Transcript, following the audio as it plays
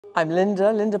I'm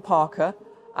Lynda Parker,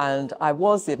 and I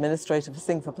was the administrator for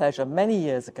Sing for Pleasure many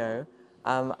years ago.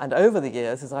 And over the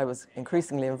years, as I was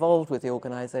increasingly involved with the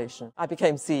organisation, I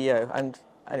became CEO, and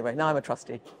anyway, now I'm a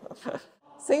trustee.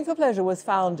 Sing for Pleasure was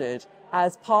founded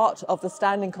as part of the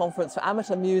Standing Conference for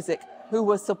Amateur Music, who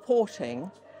were supporting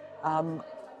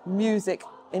music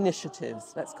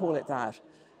initiatives, let's call it that.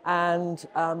 And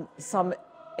some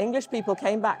English people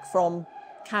came back from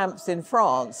camps in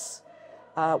France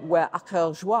where À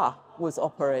Cœur Joie was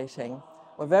operating,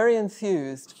 were very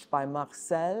enthused by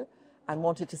Marcel and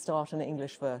wanted to start an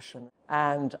English version.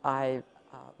 And I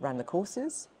ran the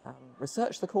courses,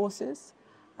 researched the courses,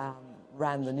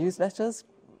 ran the newsletters,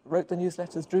 wrote the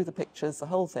newsletters, drew the pictures, the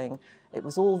whole thing. It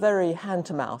was all very hand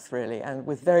to mouth, really, and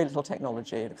with very little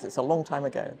technology, because it's a long time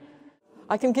ago.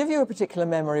 I can give you a particular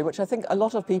memory, which I think a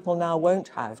lot of people now won't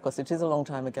have, because it is a long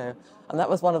time ago, and that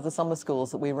was one of the summer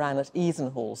schools that we ran at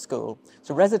Easenhall School. It's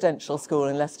a residential school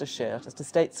in Leicestershire, just a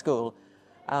state school,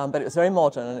 but it was very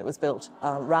modern, and it was built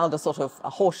round a sort of a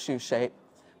horseshoe shape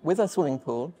with a swimming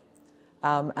pool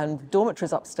and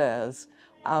dormitories upstairs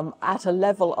at a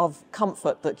level of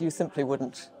comfort that you simply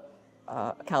wouldn't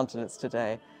countenance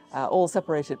today, all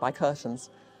separated by curtains.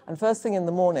 And first thing in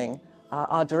the morning,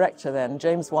 our director then,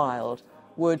 James Wilde,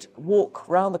 would walk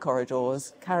round the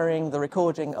corridors carrying the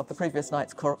recording of the previous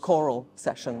night's choral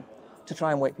session to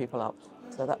try and wake people up.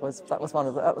 So that was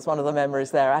one of the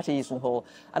memories there at Easenhall.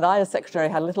 And I, as secretary,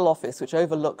 had a little office which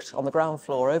overlooked, on the ground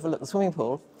floor, overlooked the swimming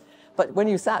pool. But when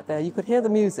you sat there, you could hear the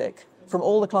music from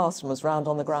all the classrooms round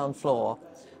on the ground floor.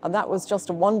 And that was just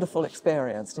a wonderful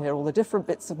experience to hear all the different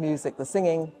bits of music, the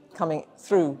singing coming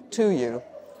through to you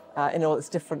in all its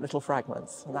different little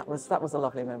fragments. And that was a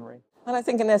lovely memory. And I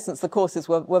think in essence the courses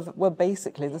were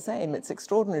basically the same. It's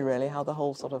extraordinary really how the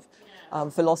whole sort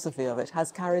of philosophy of it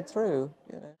has carried through.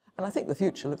 You know. And I think the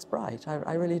future looks bright,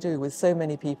 I really do, with so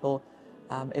many people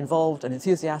involved and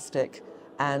enthusiastic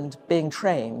and being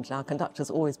trained. Our conductors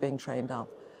always being trained up.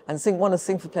 And one of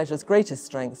Sing for Pleasure's greatest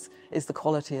strengths is the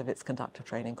quality of its conductor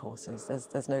training courses.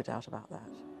 There's no doubt about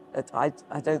that.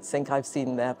 I don't think I've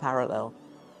seen their parallel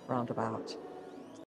roundabout.